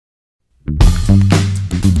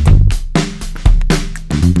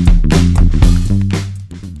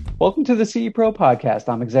Welcome to the CE Pro podcast.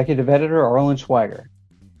 I'm executive editor Arlen Schweiger.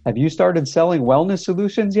 Have you started selling wellness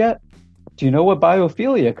solutions yet? Do you know what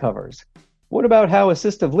biophilia covers? What about how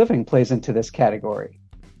assistive living plays into this category?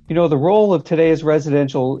 You know, the role of today's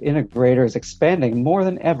residential integrator is expanding more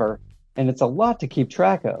than ever, and it's a lot to keep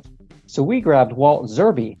track of. So we grabbed Walt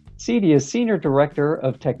Zerbe, CEDIA's Senior Director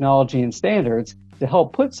of Technology and Standards, to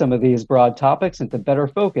help put some of these broad topics into better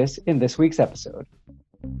focus in this week's episode.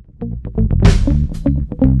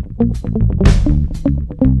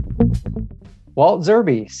 Walt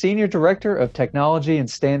Zerbe, Senior Director of Technology and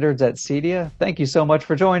Standards at CEDIA. Thank you so much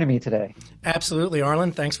for joining me today. Absolutely,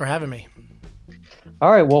 Arlen. Thanks for having me.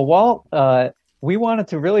 All right. Well, Walt, we wanted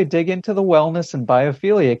to really dig into the wellness and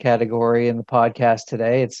biophilia category in the podcast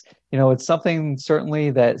today. It's something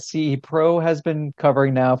certainly that CE Pro has been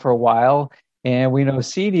covering now for a while, and we know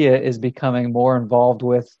CEDIA is becoming more involved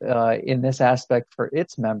with in this aspect for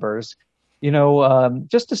its members.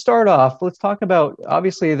 Just to start off, let's talk about,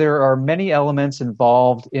 obviously, there are many elements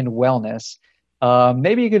involved in wellness.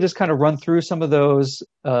 Maybe you could just kind of run through some of those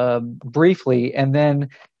briefly, and then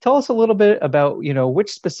tell us a little bit about,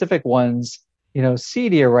 which specific ones,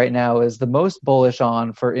 CEDIA right now is the most bullish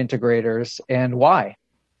on for integrators and why.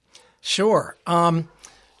 Sure.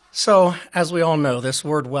 So as we all know, this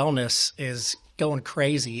word wellness is going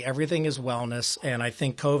crazy. Everything is wellness, and I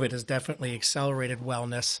think COVID has definitely accelerated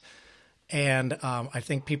wellness. And I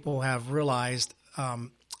think people have realized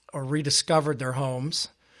or rediscovered their homes.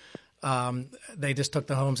 They just took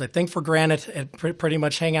the homes, I think, for granted, and pretty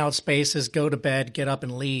much hangout spaces, go to bed, get up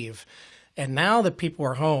and leave. And now that people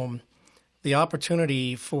are home, the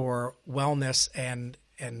opportunity for wellness and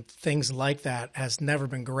things like that has never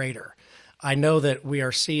been greater. I know that we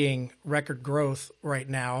are seeing record growth right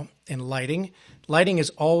now in lighting. Lighting is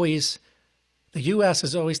always, the U.S.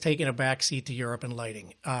 has always taken a backseat to Europe in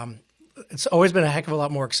lighting. It's always been a heck of a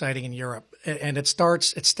lot more exciting in Europe. And it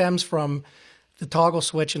stems from the toggle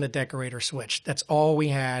switch and the decorator switch. That's all we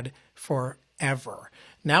had forever.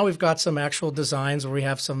 Now we've got some actual designs where we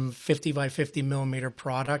have some 50 by 50 millimeter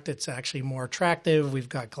product. It's actually more attractive. We've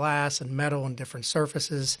got glass and metal and different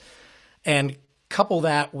surfaces. And couple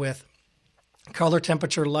that with color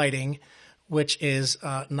temperature lighting, which is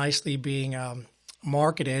nicely being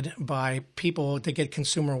marketed by people to get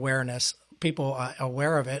consumer awareness. People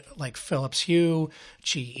aware of it, like Philips Hue,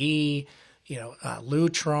 GE,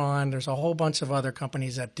 Lutron. There's a whole bunch of other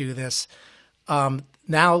companies that do this.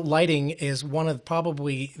 Now, lighting is one of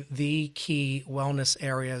probably the key wellness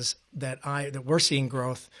areas that we're seeing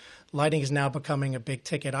growth. Lighting is now becoming a big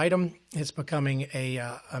ticket item. It's becoming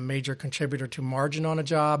a major contributor to margin on a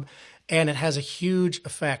job, and it has a huge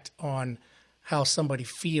effect on how somebody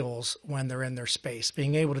feels when they're in their space,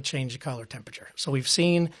 being able to change the color temperature. So we've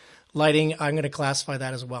seen lighting. I'm going to classify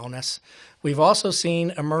that as wellness. We've also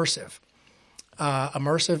seen immersive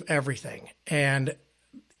everything. And,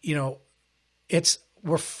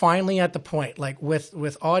 we're finally at the point, like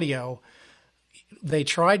with audio, they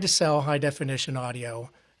tried to sell high definition audio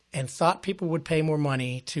and thought people would pay more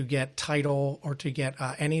money to get Tidal or to get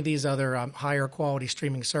any of these other higher quality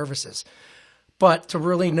streaming services. But to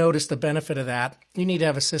really notice the benefit of that, you need to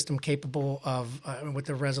have a system capable of with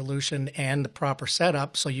the resolution and the proper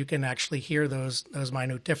setup so you can actually hear those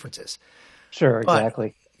minute differences. Sure,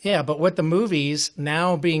 exactly. But with the movies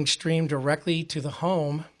now being streamed directly to the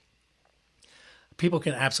home, people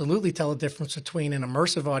can absolutely tell the difference between an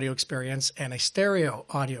immersive audio experience and a stereo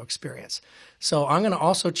audio experience. So I'm going to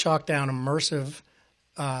also chalk down immersive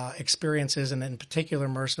experiences, and in particular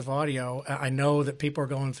immersive audio. I know that people are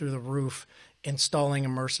going through the roof installing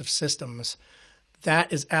immersive systems.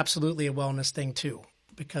 That is absolutely a wellness thing too,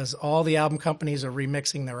 because all the album companies are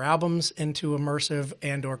remixing their albums into immersive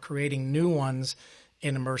and or creating new ones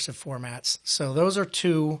in immersive formats. So those are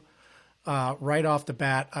two right off the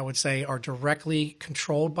bat, I would say, are directly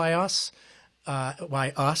controlled by us,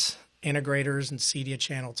 integrators and CEDIA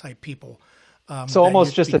channel type people. So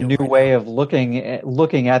almost just a new way of looking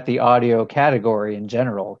at the audio category in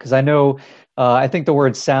general, because I know I think the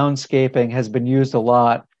word soundscaping has been used a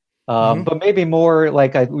lot, but maybe more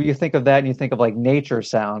like you think of that and you think of like nature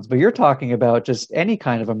sounds, but you're talking about just any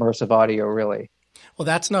kind of immersive audio, really. Well,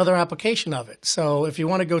 that's another application of it. So if you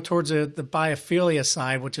want to go towards the biophilia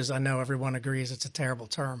side, which is, I know everyone agrees it's a terrible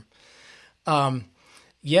term.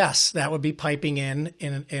 Yes, that would be piping in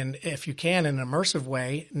if you can, in an immersive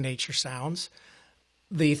way, nature sounds.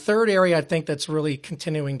 The third area I think that's really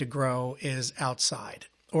continuing to grow is outside,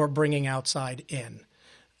 or bringing outside in.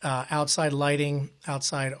 Outside lighting,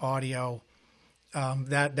 outside audio.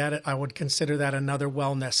 That I would consider that another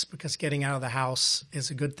wellness, because getting out of the house is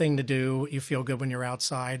a good thing to do. You feel good when you're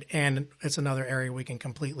outside, and it's another area we can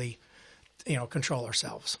completely, control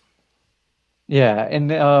ourselves. Yeah,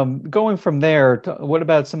 and going from there, what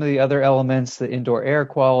about some of the other elements, the indoor air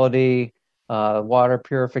quality, water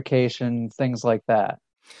purification, things like that?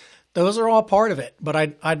 Those are all part of it, but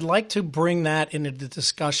I'd like to bring that into the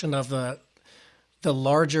discussion of the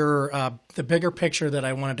larger, the bigger picture that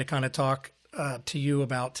I wanted to kind of talk to you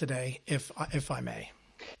about today, if I may.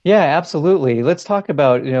 Yeah, absolutely. Let's talk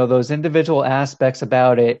about, those individual aspects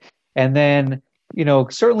about it. And then,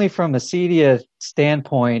 certainly from a CEDIA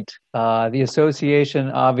standpoint, the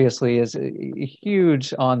association obviously is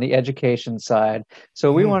huge on the education side.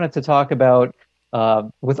 So we Mm-hmm. wanted to talk about,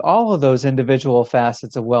 with all of those individual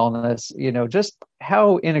facets of wellness, just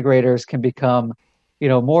how integrators can become,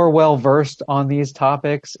 more well versed on these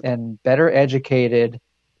topics and better educated,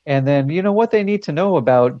 and then, what they need to know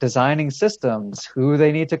about designing systems, who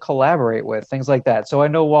they need to collaborate with, things like that. So I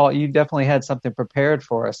know, Walt, you definitely had something prepared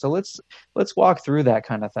for us. So let's walk through that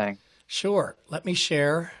kind of thing. Sure. Let me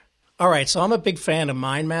share. All right. So I'm a big fan of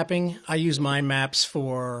mind mapping. I use mind maps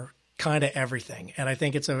for kind of everything. And I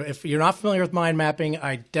think if you're not familiar with mind mapping,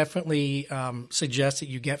 I definitely suggest that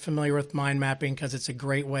you get familiar with mind mapping, because it's a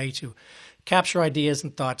great way to capture ideas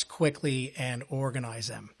and thoughts quickly and organize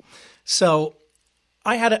them. So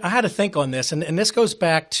I had to think on this, and this goes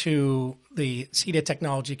back to the CEDIA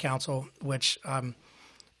Technology Council, which I'm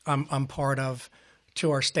part of, to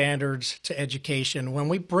our standards, to education. When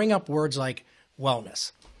we bring up words like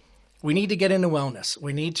wellness, we need to get into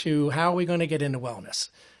wellness. How are we going to get into wellness?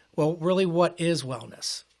 Well, really, what is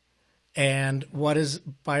wellness? And what is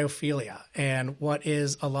biophilia? And what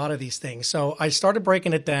is a lot of these things? So I started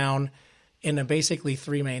breaking it down into basically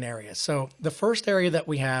three main areas. So the first area that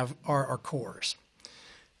we have are our cores.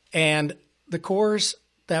 And the cores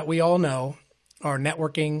that we all know are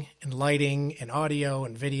networking and lighting and audio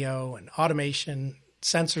and video and automation,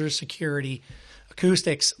 sensors, security,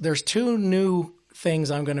 acoustics. There's two new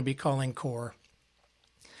things I'm going to be calling core,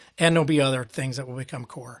 and there'll be other things that will become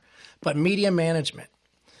core. But media management.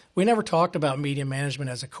 We never talked about media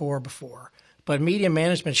management as a core before, but media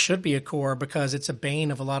management should be a core, because it's a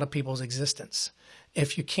bane of a lot of people's existence.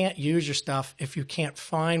 If you can't use your stuff, if you can't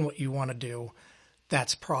find what you want to do,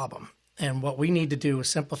 that's a problem. And what we need to do is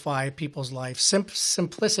simplify people's life.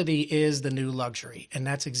 Simplicity is the new luxury. And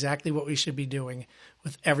that's exactly what we should be doing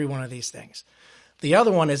with every one of these things. The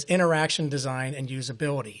other one is interaction design and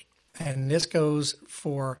usability. And this goes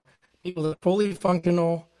for people that are fully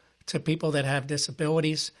functional to people that have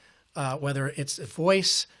disabilities, whether it's a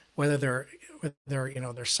voice, whether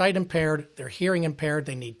they're sight impaired, they're hearing impaired,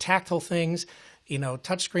 they need tactile things,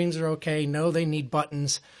 touch screens are okay. No, they need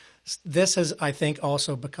buttons. This has, I think,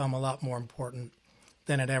 also become a lot more important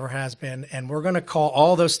than it ever has been. And we're going to call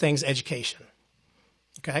all those things education.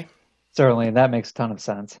 Okay? Certainly, that makes a ton of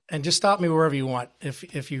sense. And just stop me wherever you want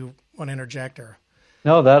if you want to interject or.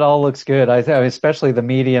 No, that all looks good. Especially the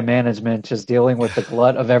media management, just dealing with the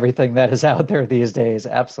glut of everything that is out there these days.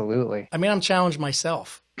 Absolutely. I mean, I'm challenged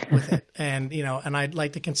myself with it, and and I'd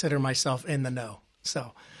like to consider myself in the know.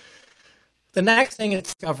 So the next thing is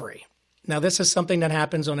discovery. Now, this is something that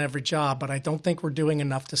happens on every job, but I don't think we're doing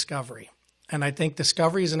enough discovery. And I think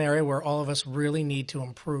discovery is an area where all of us really need to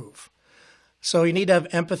improve. So you need to have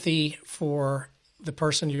empathy for the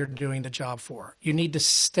person you're doing the job for. You need to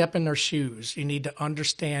step in their shoes. You need to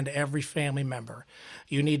understand every family member.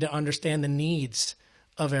 You need to understand the needs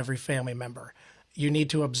of every family member. You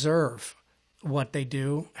need to observe what they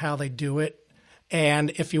do, how they do it. And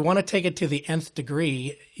if you want to take it to the nth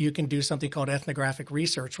degree, you can do something called ethnographic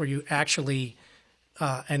research, where you actually,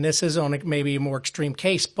 and this is on maybe a more extreme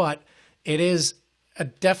case, but it is a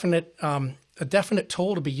definite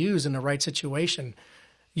tool to be used in the right situation.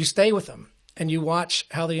 You stay with them and you watch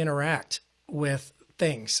how they interact with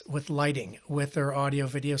things, with lighting, with their audio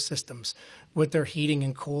video systems, with their heating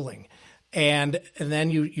and cooling. And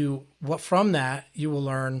then from that, you will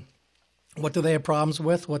learn, what do they have problems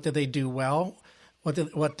with? What do they do well?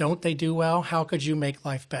 What don't they do well? How could you make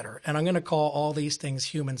life better? And I'm going to call all these things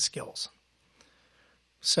human skills.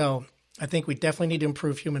 So I think we definitely need to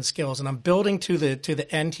improve human skills. And I'm building to the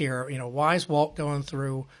end here. Why is Walt going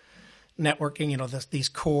through networking, these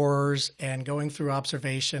cores, and going through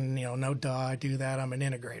observation? No duh, I do that. I'm an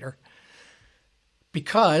integrator.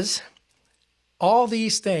 Because all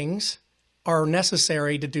these things are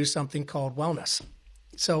necessary to do something called wellness.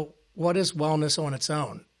 So what is wellness on its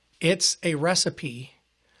own? It's a recipe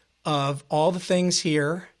of all the things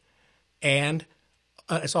here, and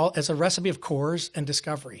it's a recipe of cores and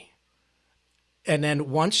discovery. And then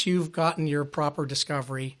once you've gotten your proper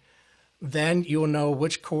discovery, then you'll know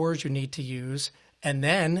which cores you need to use, and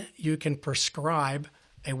then you can prescribe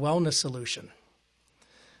a wellness solution.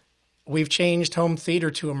 We've changed home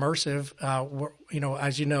theater to immersive.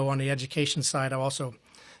 As you know, on the education side, I also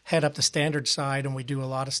head up the standards side, and we do a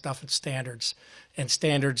lot of stuff at standards, and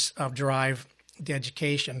standards drive the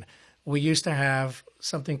education. We used to have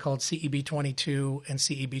something called CEB 22 and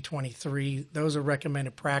CEB 23. Those are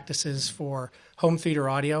recommended practices for home theater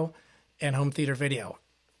audio and home theater video.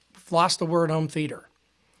 We've lost the word home theater.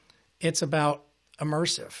 It's about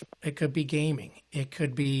immersive. It could be gaming. It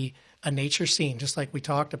could be a nature scene, just like we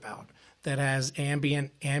talked about, that has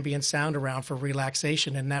ambient sound around for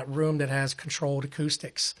relaxation in that room that has controlled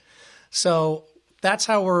acoustics. So that's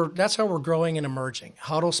how we're growing and emerging.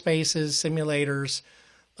 Huddle spaces, simulators,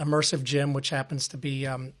 immersive gym, which happens to be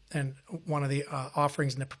and one of the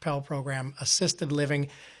offerings in the Propel program, assisted living.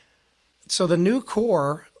 So the new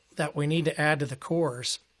core that we need to add to the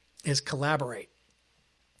cores is collaborate.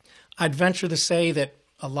 I'd venture to say that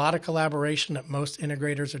a lot of collaboration that most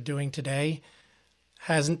integrators are doing today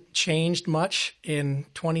hasn't changed much in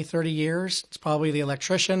 20, 30 years. It's probably the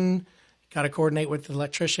electrician, got to coordinate with the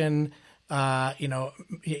electrician.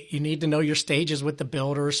 You need to know your stages with the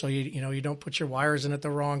builder so you don't put your wires in at the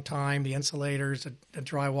wrong time, the insulators, the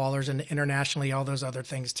drywallers, and internationally, all those other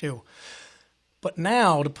things too. But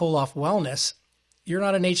now to pull off wellness, you're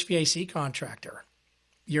not an HVAC contractor.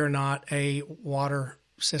 You're not a water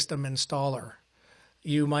system installer.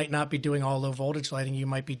 You might not be doing all low voltage lighting. You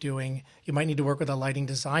might need to work with a lighting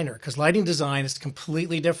designer, because lighting design is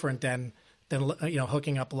completely different than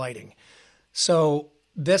hooking up lighting. So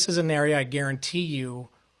this is an area I guarantee you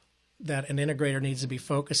that an integrator needs to be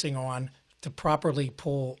focusing on to properly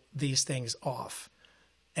pull these things off.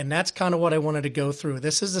 And that's kind of what I wanted to go through.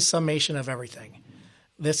 This is the summation of everything.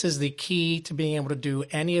 This is the key to being able to do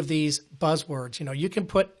any of these buzzwords. You can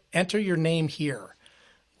enter your name here.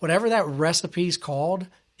 Whatever that recipe is called,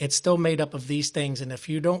 it's still made up of these things. And if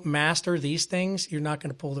you don't master these things, you're not going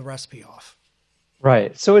to pull the recipe off.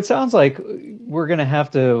 Right. So it sounds like we're going to have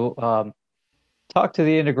to talk to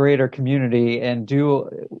the integrator community and do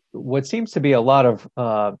what seems to be a lot of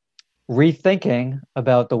rethinking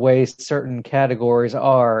about the way certain categories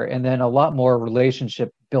are, and then a lot more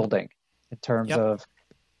relationship building in terms of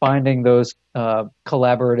finding those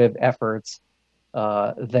collaborative efforts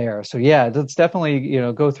there. So yeah, let's definitely,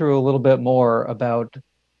 go through a little bit more about,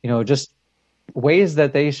 just ways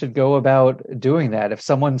that they should go about doing that. If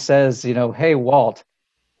someone says, hey, Walt,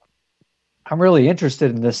 I'm really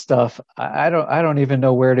interested in this stuff. I don't even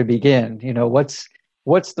know where to begin.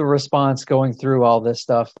 What's the response going through all this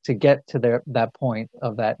stuff to get to that point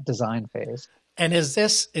of that design phase? And is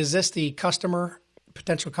this the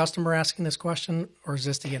potential customer asking this question, or is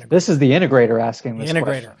this the integrator? This is the integrator asking this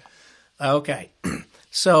question. Okay.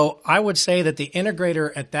 So I would say that the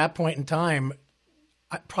integrator at that point in time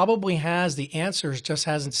probably has the answers, just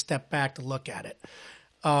hasn't stepped back to look at it.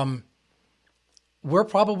 We're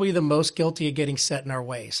probably the most guilty of getting set in our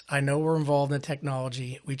ways. I know we're involved in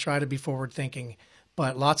technology. We try to be forward thinking,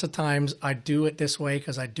 but lots of times I do it this way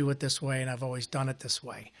because I do it this way and I've always done it this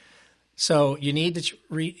way. So you need to,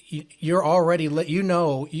 you're already,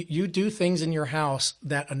 you do things in your house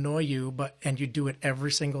that annoy you, and you do it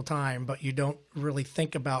every single time, but you don't really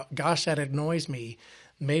think about, gosh, that annoys me.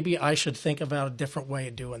 Maybe I should think about a different way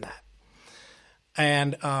of doing that.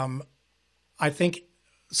 And I think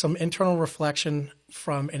some internal reflection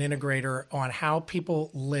from an integrator on how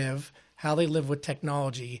people live, how they live with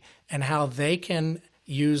technology, and how they can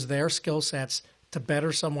use their skill sets to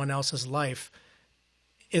better someone else's life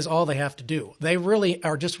is all they have to do. They really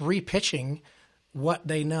are just repitching what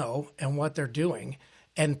they know and what they're doing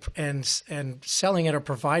and selling it or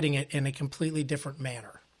providing it in a completely different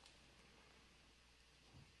manner.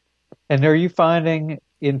 And are you finding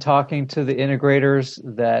in talking to the integrators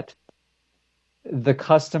that the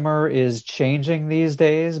customer is changing these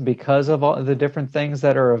days because of all the different things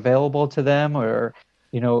that are available to them? Or,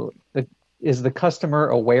 is the customer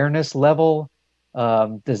awareness level,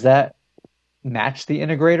 does that match the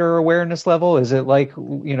integrator awareness level? Is it like,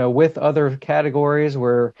 with other categories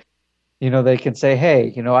where, they can say,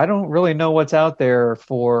 hey, I don't really know what's out there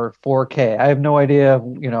for 4K. I have no idea,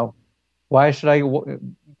 why should I,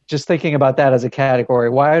 just thinking about that as a category,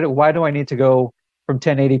 why do I need to go from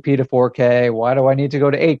 1080p to 4K? Why do I need to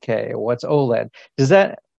go to 8K? What's OLED?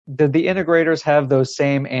 Did the integrators have those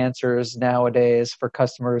same answers nowadays for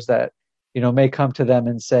customers that, may come to them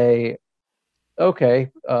and say, okay,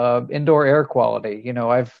 indoor air quality,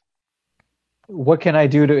 what can I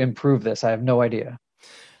do to improve this? I have no idea.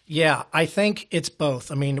 Yeah, I think it's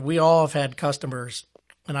both. I mean, we all have had customers,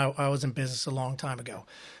 and I was in business a long time ago,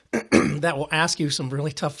 that will ask you some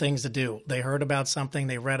really tough things to do. They heard about something,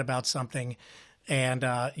 they read about something, and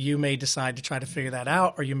you may decide to try to figure that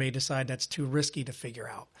out, or you may decide that's too risky to figure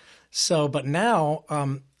out. So, but now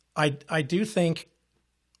I do think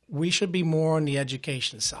we should be more on the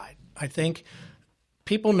education side. I think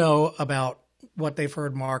people know about what they've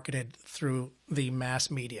heard marketed through the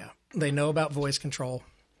mass media. They know about voice control.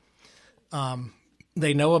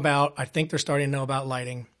 They know about, I think they're starting to know about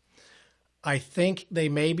lighting. I think they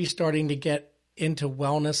may be starting to get into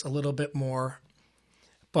wellness a little bit more.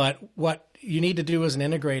 But what you need to do as an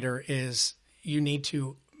integrator is you need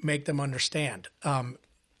to make them understand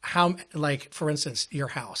how, like, for instance, your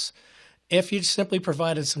house. If you simply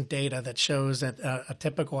provided some data that shows that a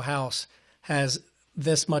typical house has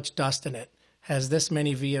this much dust in it, has this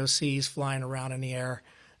many VOCs flying around in the air,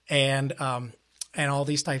 and all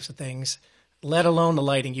these types of things, let alone the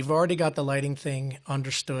lighting. You've already got the lighting thing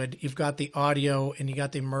understood. You've got the audio and you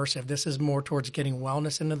got the immersive. This is more towards getting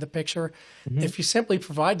wellness into the picture. Mm-hmm. If you simply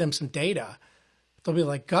provide them some data, they'll be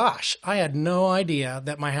like, gosh, I had no idea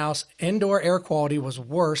that my house indoor air quality was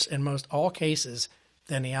worse in most all cases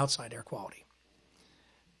than the outside air quality.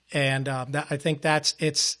 And I think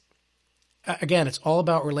it's all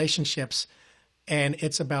about relationships. And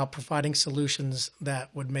it's about providing solutions that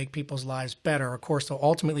would make people's lives better. Of course, they'll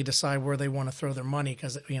ultimately decide where they want to throw their money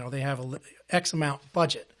because they have a X amount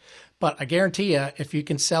budget. But I guarantee you, if you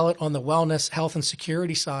can sell it on the wellness, health, and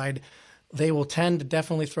security side, they will tend to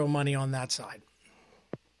definitely throw money on that side.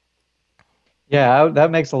 Yeah, that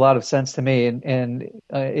makes a lot of sense to me. And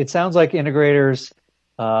it sounds like integrators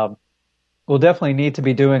will definitely need to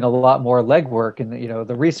be doing a lot more legwork in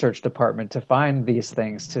the research department to find these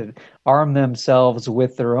things, to arm themselves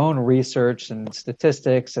with their own research and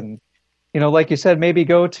statistics, and like you said, maybe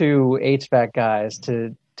go to HVAC guys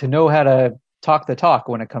to know how to talk the talk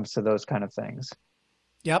when it comes to those kind of things.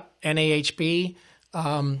 Yep, NAHB,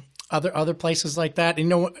 other places like that.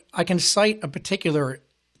 I can cite a particular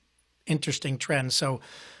interesting trend. So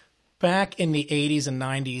back in the 80s and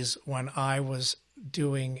 90s, when I was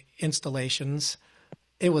doing installations,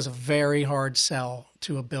 it was a very hard sell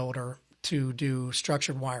to a builder to do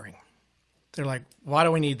structured wiring. They're like, why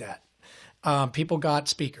do we need that? People got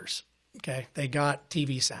speakers. Okay. They got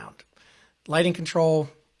TV sound. Lighting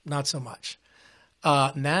control, not so much.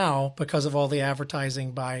 Now, because of all the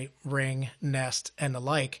advertising by Ring, Nest, and the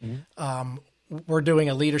like, we're doing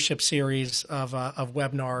a leadership series of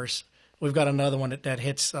webinars. We've got another one that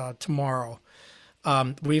hits tomorrow.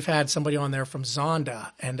 We've had somebody on there from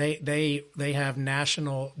Zonda, and they have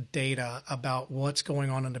national data about what's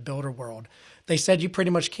going on in the builder world. They said you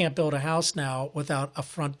pretty much can't build a house now without a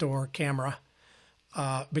front door camera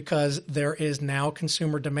because there is now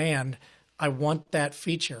consumer demand. I want that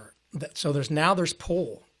feature. So there's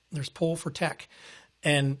pull. There's pull for tech.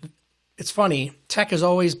 And it's funny, tech has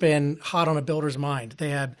always been hot on a builder's mind.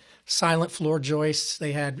 They had silent floor joists.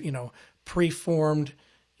 They had, preformed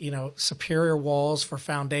superior walls for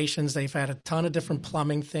foundations. They've had a ton of different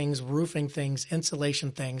plumbing things, roofing things,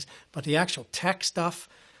 insulation things, but the actual tech stuff,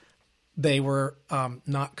 they were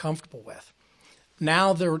not comfortable with.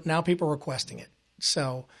 Now people are requesting it.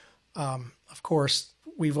 So, of course,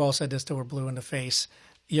 we've all said this till we're blue in the face.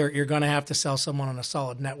 You're going to have to sell someone on a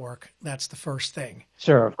solid network. That's the first thing.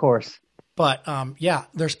 Sure, of course. But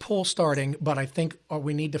there's pull starting, but I think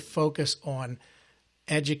we need to focus on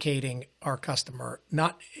educating our customer.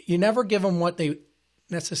 You never give them what they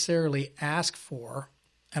necessarily ask for.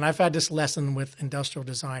 And I've had this lesson with industrial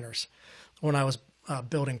designers when I was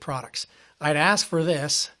building products. I'd ask for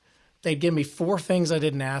this. They'd give me 4 things I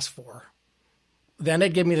didn't ask for. Then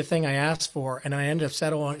they'd give me the thing I asked for, and I ended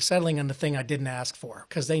up settling on the thing I didn't ask for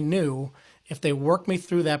because they knew if they worked me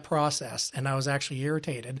through that process and I was actually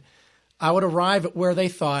irritated, I would arrive at where they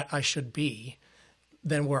thought I should be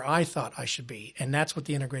than where I thought I should be. And that's what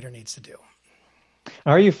the integrator needs to do.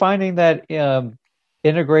 Are you finding that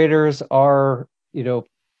integrators are,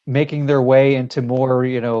 making their way into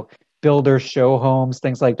more, builder show homes,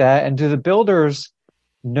 things like that? And do the builders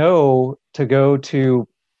know to go to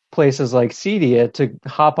places like CEDIA to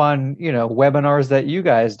hop on, webinars that you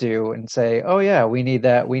guys do and say, oh yeah, we need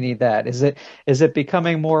that, we need that? Is it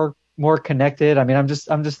becoming more connected? I mean, I'm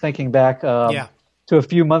just thinking back to a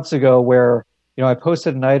few months ago where I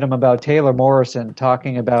posted an item about Taylor Morrison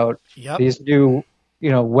talking about these new,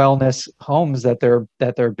 wellness homes that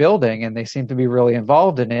they're building, and they seem to be really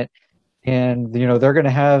involved in it. And they're going to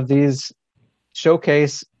have these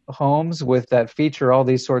showcase homes with that feature all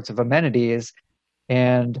these sorts of amenities.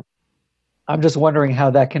 And I'm just wondering how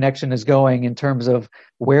that connection is going in terms of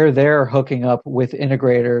where they're hooking up with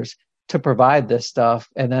integrators to provide this stuff,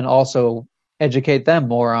 and then also educate them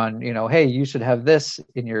more on, hey, you should have this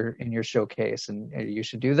in your showcase, and you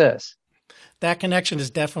should do this. That connection is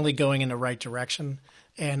definitely going in the right direction.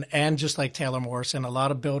 And just like Taylor Morrison, a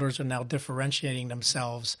lot of builders are now differentiating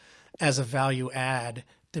themselves as a value add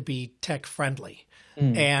to be tech friendly.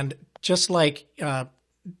 Mm. And just like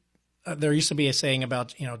there used to be a saying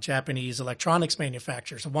about Japanese electronics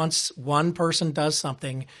manufacturers. Once one person does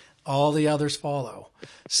something, all the others follow.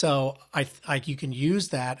 So you can use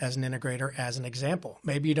that as an integrator as an example.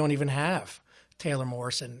 Maybe you don't even have Taylor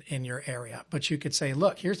Morrison in your area, but you could say,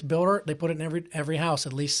 look, here's the builder. They put it in every house,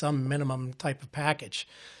 at least some minimum type of package.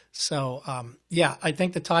 So yeah, I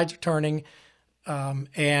think the tides are turning.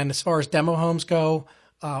 And as far as demo homes go,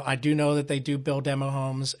 I do know that they do build demo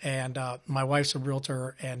homes, and my wife's a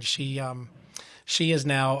realtor, and she is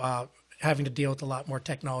now having to deal with a lot more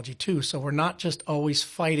technology too. So we're not just always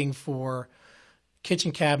fighting for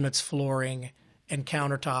kitchen cabinets, flooring, and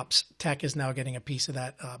countertops. Tech is now getting a piece of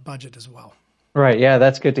that budget as well. Right. Yeah,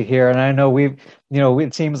 that's good to hear. And I know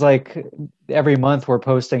it seems like every month we're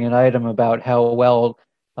posting an item about how well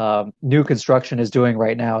new construction is doing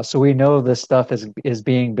right now. So we know this stuff is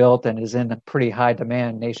being built and is in a pretty high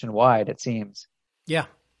demand nationwide, it seems. Yeah.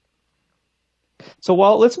 So,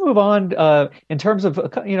 Walt, let's move on in terms of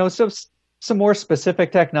some more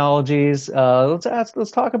specific technologies.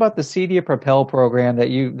 Let's talk about the CEDIA Propel program that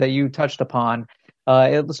you touched upon.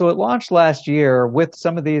 So it launched last year with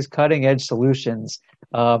some of these cutting edge solutions.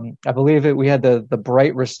 I believe we had the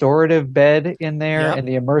bright restorative bed in there Yep. and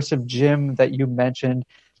the immersive gym that you mentioned.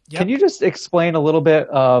 Can Yep. you just explain a little bit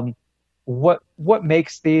what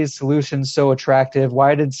makes these solutions so attractive?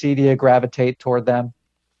 Why did CEDIA gravitate toward them?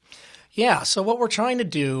 Yeah. So what we're trying to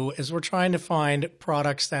do is we're trying to find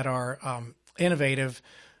products that are innovative,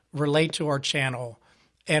 relate to our channel,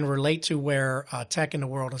 and relate to where tech in the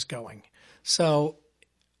world is going. So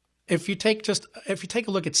if you take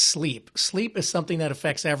a look at sleep is something that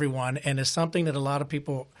affects everyone and is something that a lot of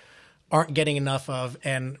people aren't getting enough of,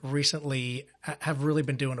 and recently have really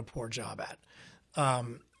been doing a poor job at.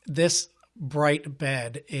 This bright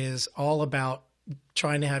bed is all about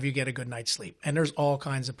trying to have you get a good night's sleep, and there's all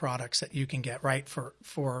kinds of products that you can get right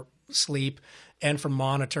for sleep and for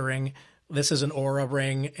monitoring. This is an Aura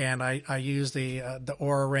ring, and I use the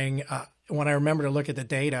Aura ring when I remember to look at the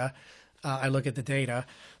data. I look at the data,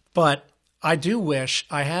 but I do wish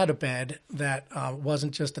I had a bed that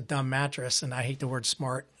wasn't just a dumb mattress, and I hate the word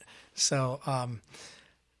smart. So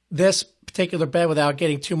this particular bed, without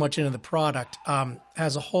getting too much into the product,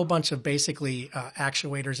 has a whole bunch of basically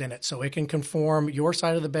actuators in it. So it can conform your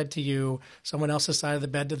side of the bed to you, someone else's side of the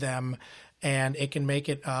bed to them, and it can make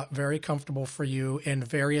it very comfortable for you in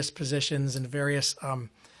various positions and various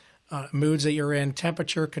moods that you're in,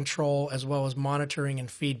 temperature control, as well as monitoring and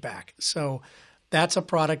feedback. So that's a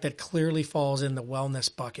product that clearly falls in the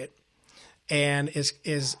wellness bucket and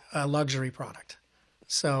is a luxury product.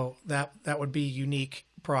 So that would be a unique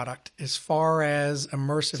product. As far as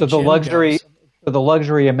immersive So the gym luxury, goes, so the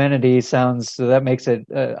luxury amenity sounds, so that makes it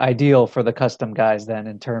ideal for the custom guys then,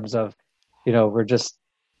 in terms of, we're just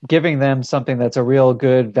giving them something that's a real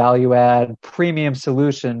good value add premium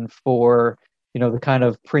solution for, the kind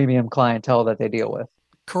of premium clientele that they deal with.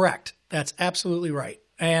 correct. That's absolutely right.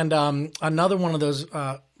 And another one of those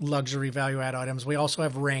luxury value add items, we also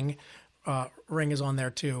have Ring. Ring is on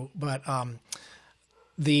there too, but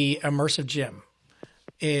the immersive gym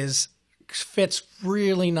fits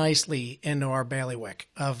really nicely into our bailiwick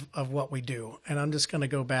of what we do. And I'm just going to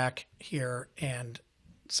go back here, and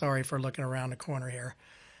sorry for looking around the corner here,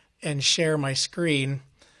 and share my screen.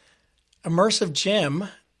 Immersive gym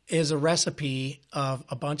is a recipe of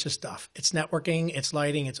a bunch of stuff. It's networking, it's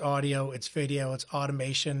lighting, it's audio, it's video, it's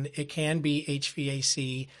automation. It can be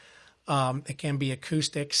HVAC, it can be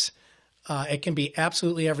acoustics, it can be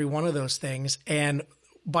absolutely every one of those things. And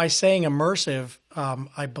by saying immersive,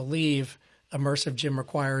 I believe immersive gym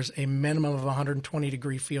requires a minimum of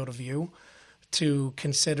 120-degree field of view to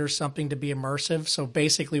consider something to be immersive. So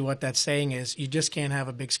basically what that's saying is you just can't have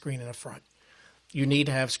a big screen in the front. You need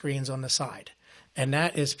to have screens on the side. And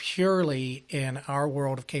that is purely in our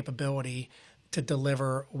world of capability to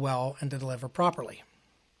deliver well and to deliver properly.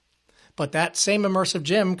 But that same immersive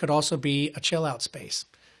gym could also be a chill out space.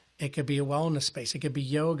 It could be a wellness space. It could be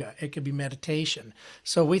yoga. It could be meditation.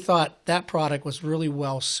 So we thought that product was really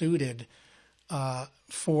well suited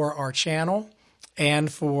for our channel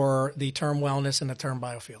and for the term wellness and the term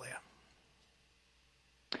biophilia.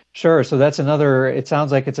 Sure. So it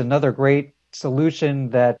sounds like it's another great solution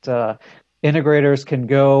that integrators can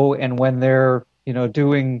go, and when they're,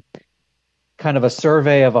 doing kind of a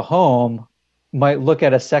survey of a home, might look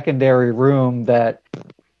at a secondary room that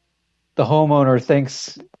the homeowner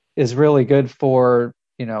thinks is really good for,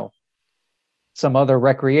 some other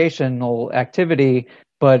recreational activity,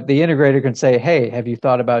 but the integrator can say, "Hey, have you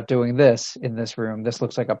thought about doing this in this room? This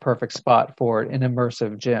looks like a perfect spot for an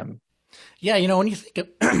immersive gym." Yeah, when you think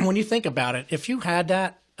when you think about it, if you had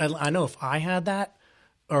that, I know if I had that,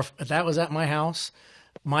 or if that was at my house,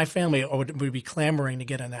 my family would be clamoring to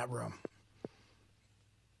get in that room.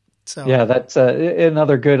 So Yeah, that's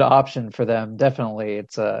another good option for them. Definitely.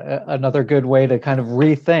 It's another good way to kind of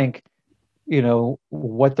rethink,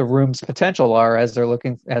 what the room's potential are as they're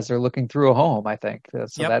looking through a home, I think.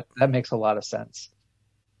 So yep. that makes a lot of sense.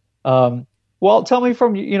 Well, tell me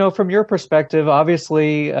from your perspective,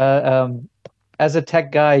 obviously, as a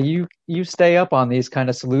tech guy, you stay up on these kind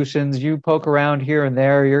of solutions. You poke around here and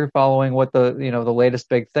there. You're following what the latest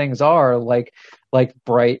big things are, like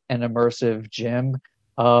bright and immersive gym.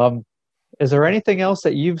 Um, is there anything else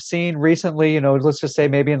that you've seen recently? Let's just say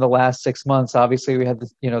maybe in the last 6 months. Obviously, we had the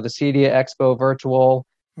CEDIA Expo virtual.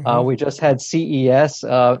 Hmm. We just had CES.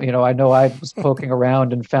 I know I was poking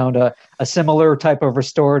around and found a similar type of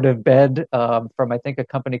restorative bed from I think a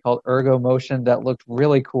company called Ergo Motion that looked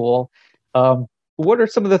really cool. What are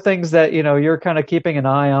some of the things that you're kind of keeping an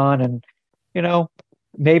eye on, and you know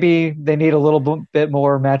maybe they need a little bit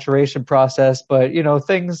more maturation process, but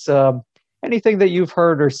things. Anything that you've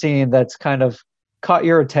heard or seen that's kind of caught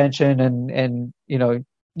your attention and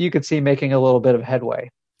you could see making a little bit of headway.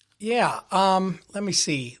 Yeah. Let me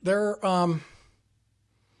see. There are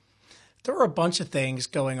a bunch of things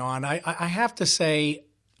going on. I have to say,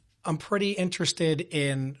 I'm pretty interested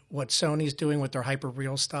in what Sony's doing with their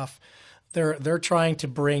hyper-real stuff. They're trying to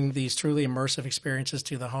bring these truly immersive experiences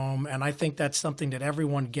to the home, and I think that's something that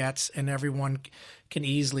everyone gets and everyone can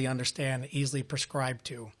easily understand, easily prescribe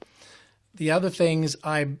to. The other things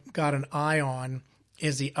I've got an eye on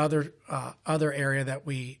is the other area that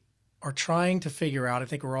we are trying to figure out. I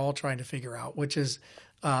think we're all trying to figure out, which is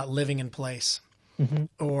living in place Hmm.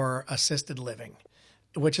 or assisted living,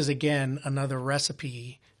 which is again another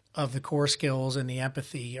recipe of the core skills and the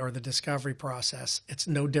empathy or the discovery process. It's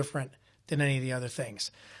no different than any of the other things.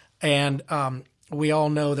 And we all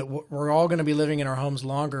know that we're all going to be living in our homes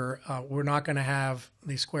longer. We're not going to have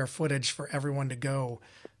the square footage for everyone to go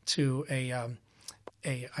to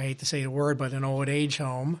I hate to say the word, but an old age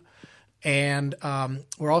home. And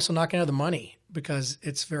we're also not going to have the money because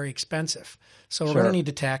it's very expensive. So we're going to Sure. need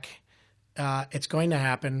the tech. It's going to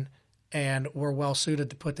happen, and we're well suited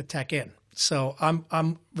to put the tech in. So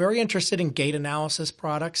I'm very interested in gait analysis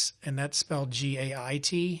products, and that's spelled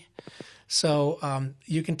GAIT. So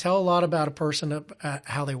you can tell a lot about a person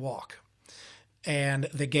how they walk, and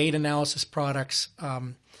the gait analysis products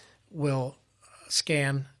will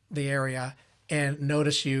scan the area and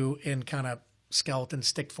notice you in kind of skeleton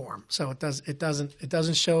stick form. So it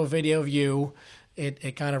doesn't show a video of you.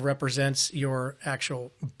 It kind of represents your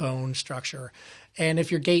actual bone structure. And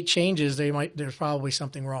if your gait changes, there's probably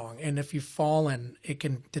something wrong. And if you've fallen, it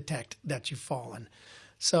can detect that you've fallen.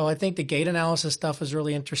 So I think the gait analysis stuff is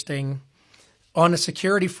really interesting. On the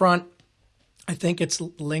security front, I think it's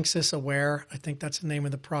Linksys Aware. I think that's the name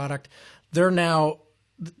of the product.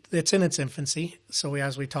 It's in its infancy. So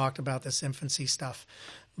as we talked about this infancy stuff,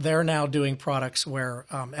 they're now doing products where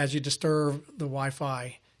as you disturb the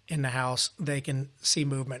Wi-Fi in the house, they can see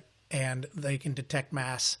movement and they can detect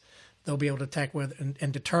mass. They'll be able to detect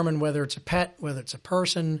and determine whether it's a pet, whether it's a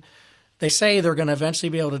person. They say they're going to eventually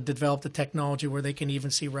be able to develop the technology where they can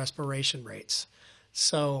even see respiration rates.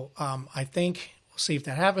 So I think we'll see if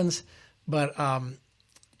that happens. But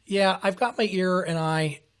yeah, I've got my ear and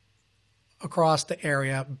eye across the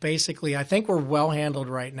area. Basically, I think we're well handled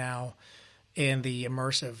right now in the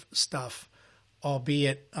immersive stuff,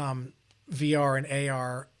 albeit VR and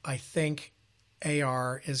AR. I think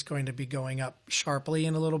AR is going to be going up sharply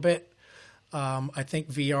in a little bit. I think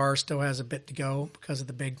VR still has a bit to go because of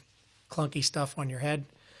the big clunky stuff on your head.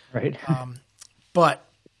 Right. But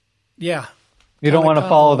yeah, You don't want to kind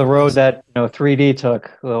of all follow over the the road place. that 3D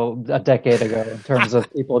took a decade ago in terms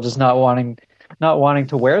of people just not wanting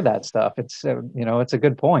to wear that stuff. It's a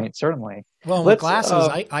good point, certainly. Well, with Let's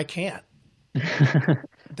glasses, I can't.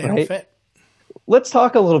 They don't right. fit. Let's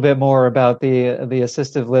talk a little bit more about the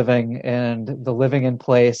assistive living and the living in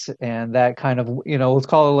place and that kind of, let's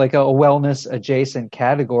call it like a wellness adjacent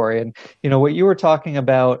category. And what you were talking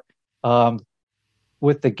about um,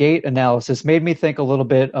 with the gait analysis made me think a little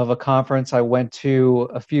bit of a conference I went to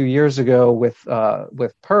a few years ago with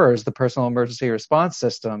PERS, the Personal Emergency Response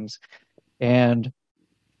Systems, and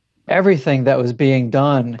everything that was being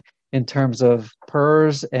done in terms of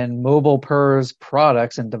PERS and mobile PERS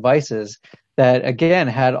products and devices that again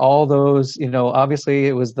had all those, obviously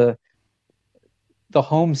it was the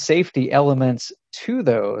home safety elements to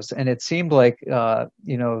those. And it seemed like,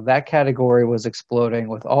 that category was exploding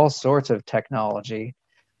with all sorts of technology.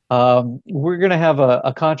 We're going to have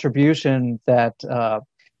a contribution that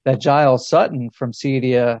Giles Sutton from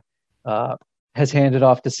CEDIA has handed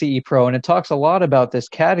off to CE Pro, and it talks a lot about this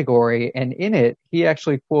category. And in it, he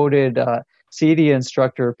actually quoted CEDIA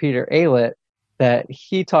instructor Peter Aylett that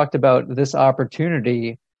he talked about this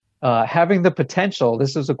opportunity having the potential,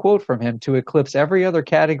 this is a quote from him, to eclipse every other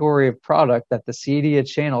category of product that the CEDIA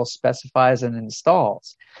channel specifies and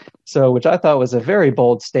installs. So, which I thought was a very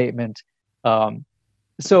bold statement.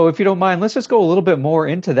 So if you don't mind, let's just go a little bit more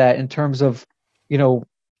into that in terms of,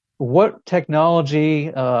 what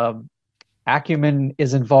technology acumen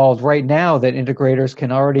is involved right now that integrators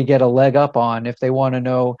can already get a leg up on if they want to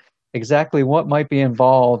know exactly what might be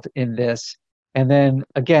involved in this. And then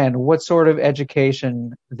again, what sort of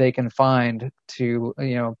education they can find to,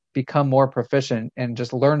 become more proficient and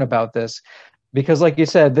just learn about this. Because like you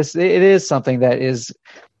said, it is something that is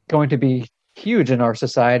going to be huge in our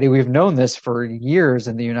society. We've known this for years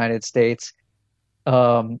in the United States.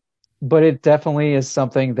 But it definitely is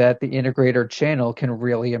something that the integrator channel can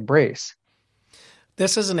really embrace.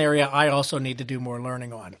 This is an area I also need to do more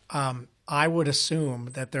learning on. I would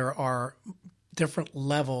assume that there are different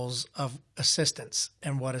levels of assistance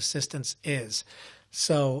and what assistance is.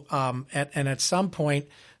 So, at some point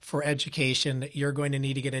for education, you're going to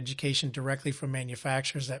need to get education directly from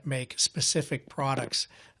manufacturers that make specific products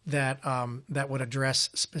that would address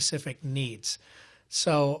specific needs.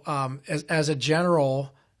 So, as a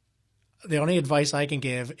general, the only advice I can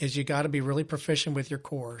give is you got to be really proficient with your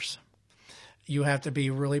cores. You have to be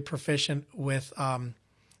really proficient with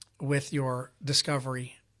your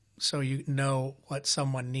discovery, so you know what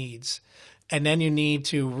someone needs. And then you need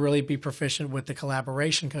to really be proficient with the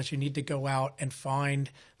collaboration, because you need to go out and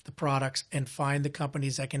find the products and find the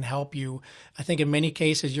companies that can help you. I think in many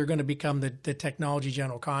cases you're going to become the technology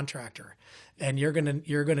general contractor, and you're going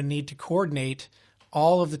to need to coordinate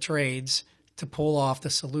all of the trades to pull off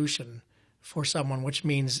the solution for someone, which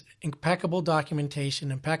means impeccable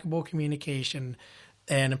documentation, impeccable communication,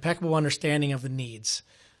 and impeccable understanding of the needs.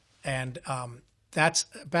 And that's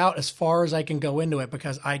about as far as I can go into it,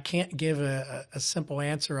 because I can't give a simple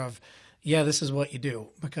answer of, yeah, this is what you do,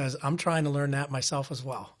 because I'm trying to learn that myself as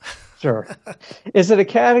well. Sure. Is it a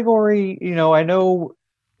category, I know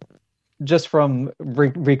just from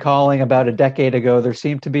recalling about a decade ago, there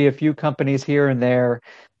seemed to be a few companies here and there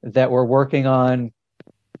that were working on,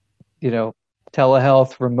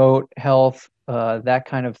 telehealth, remote health, that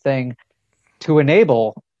kind of thing to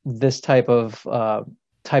enable this type of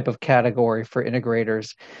category for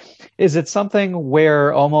integrators. Is it something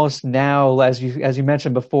where almost now, as you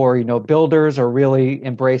mentioned before, builders are really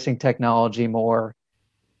embracing technology more?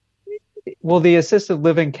 Will the assisted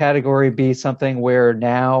living category be something where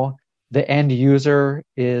now the end user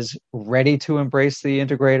is ready to embrace the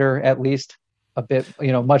integrator at least a bit,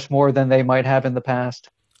 much more than they might have in the past?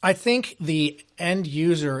 I think the end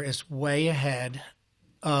user is way ahead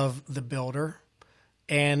of the builder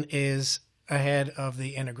and is ahead of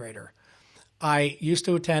the integrator. I used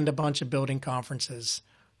to attend a bunch of building conferences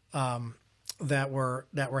that were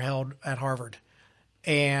held at Harvard,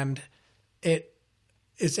 and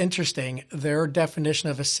it's interesting. Their definition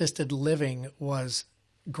of assisted living was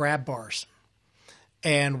grab bars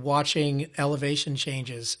and watching elevation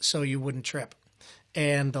changes so you wouldn't trip,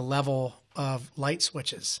 and the level of light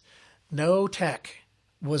switches. No tech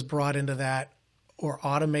was brought into that, or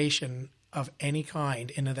automation of any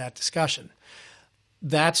kind into that discussion.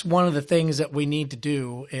 That's one of the things that we need to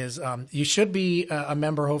do. Is you should be a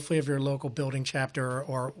member, hopefully, of your local building chapter,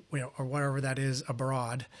 or or whatever that is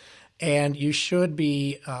abroad, and you should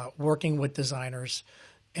be working with designers,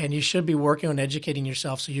 and you should be working on educating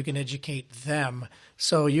yourself so you can educate them,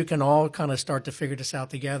 so you can all kind of start to figure this out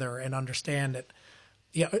together and understand it.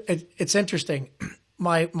 Yeah, it's interesting.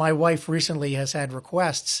 My wife recently has had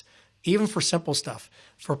requests, even for simple stuff,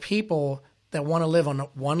 for people that want to live on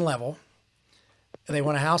one level. They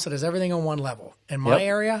want a house that has everything on one level. In my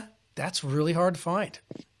area, that's really hard to find.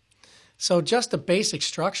 So just a basic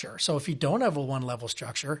structure. So if you don't have a one level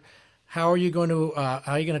structure, how are you going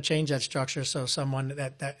to change that structure so someone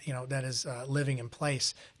that is living in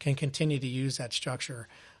place can continue to use that structure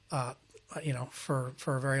for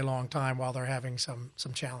a very long time while they're having some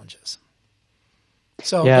challenges.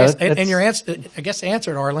 So, Yeah, and your answer, I guess,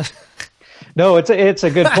 answered, Arlen. No, it's a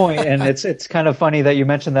good point, and it's kind of funny that you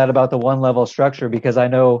mentioned that about the one level structure because I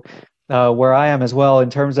know where I am as well in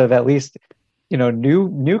terms of at least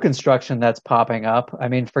new construction that's popping up. I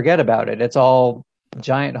mean, forget about it. It's all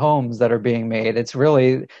giant homes that are being made. It's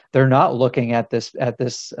really they're not looking at this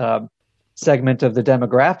segment of the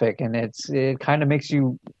demographic, and it kind of makes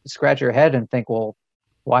you scratch your head and think, well,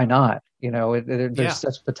 why not? There's Yeah.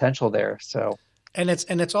 such potential there. So And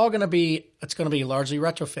it's all going to be largely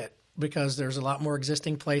retrofit because there's a lot more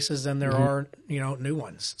existing places than there mhm, are, new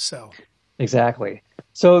ones. So, exactly.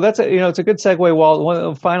 So it's a good segue. Walt,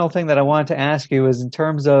 one final thing that I wanted to ask you is in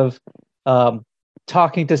terms of um,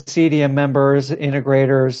 talking to CEDIA members,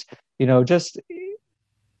 integrators, just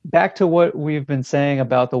back to what we've been saying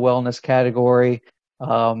about the wellness category.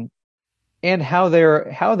 And how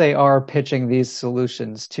they are pitching these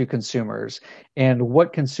solutions to consumers and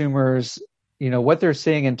what consumers, what they're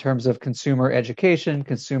seeing in terms of consumer education,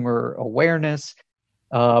 consumer awareness.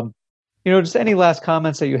 Um, just any last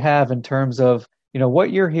comments that you have in terms of,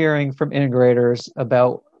 what you're hearing from integrators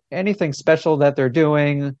about anything special that they're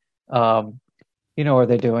doing. Are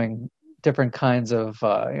they doing different kinds of,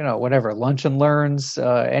 whatever, lunch and learns,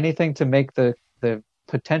 anything to make the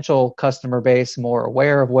potential customer base more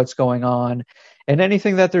aware of what's going on, and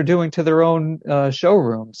anything that they're doing to their own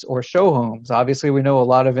showrooms or show homes. Obviously, we know a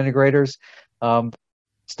lot of integrators um,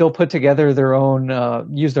 still put together their own,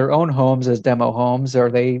 use their own homes as demo homes.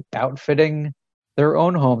 Are they outfitting their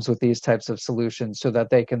own homes with these types of solutions so that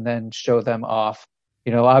they can then show them off?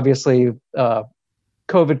 Obviously,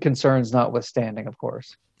 COVID concerns notwithstanding, of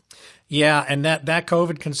course. yeah, and that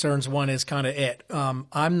COVID concerns one is kind of it.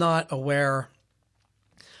 I'm not aware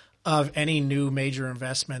of any new major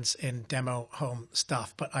investments in demo home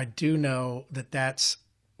stuff, but I do know that that's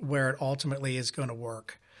where it ultimately is going to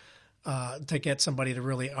work to get somebody to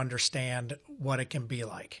really understand what it can be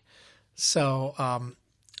like. So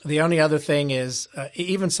the only other thing is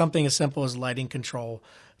even something as simple as lighting control.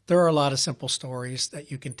 There are a lot of simple stories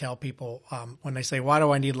that you can tell people when they say, "Why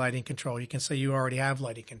do I need lighting control?" You can say, "You already have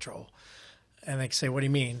lighting control." And they can say, "What do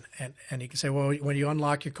you mean?" And you can say, "Well, when you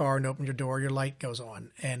unlock your car and open your door, your light goes on,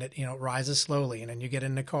 and it rises slowly, and then you get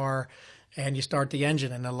in the car, and you start the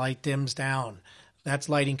engine, and the light dims down. That's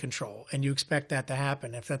lighting control, and you expect that to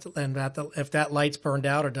happen. If that light's burned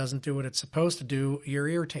out or doesn't do what it's supposed to do, you're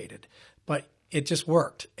irritated. But it just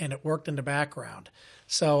worked, and it worked in the background.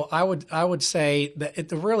 So I would say that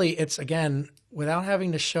it's again without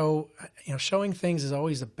having to show, showing things is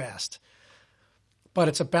always the best, but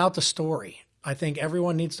it's about the story. I think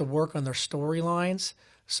everyone needs to work on their storylines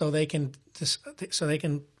so they can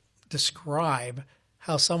describe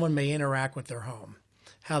how someone may interact with their home,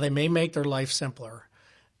 how they may make their life simpler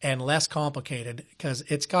and less complicated, because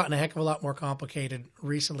it's gotten a heck of a lot more complicated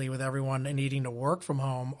recently with everyone needing to work from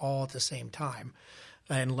home all at the same time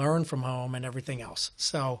and learn from home and everything else.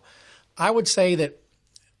 So I would say that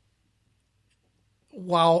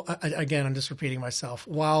while, again, I'm just repeating myself,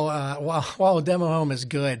 while a demo home is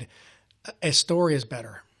good, a story is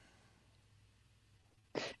better.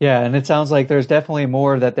 Yeah, and it sounds like there's definitely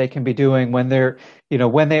more that they can be doing when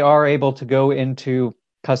when they are able to go into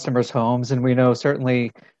customers' homes. And we know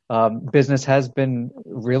certainly business has been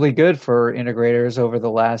really good for integrators over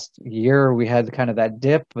the last year. We had kind of that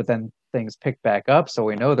dip, but then things picked back up. So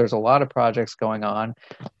we know there's a lot of projects going on,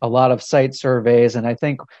 a lot of site surveys. And I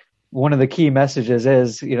think one of the key messages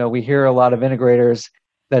is, we hear a lot of integrators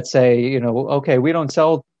that say, okay, we don't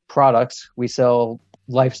sell products, we sell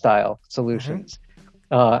lifestyle Mm-hmm. solutions.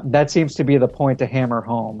 That seems to be the point to hammer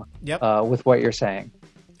home Yep, with what you're saying.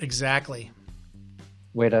 exactly.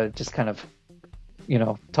 Way to just kind of,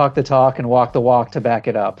 talk the talk and walk the walk to back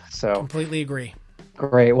it up. So Completely agree.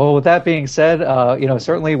 great. Well, with that being said,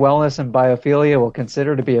 certainly wellness and biophilia will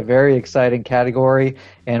consider to be a very exciting category.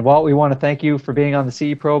 And Walt, we want to thank you for being on the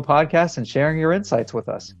CE Pro podcast and sharing your insights with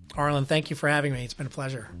us. Arlen, thank you for having me. It's been a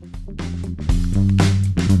pleasure.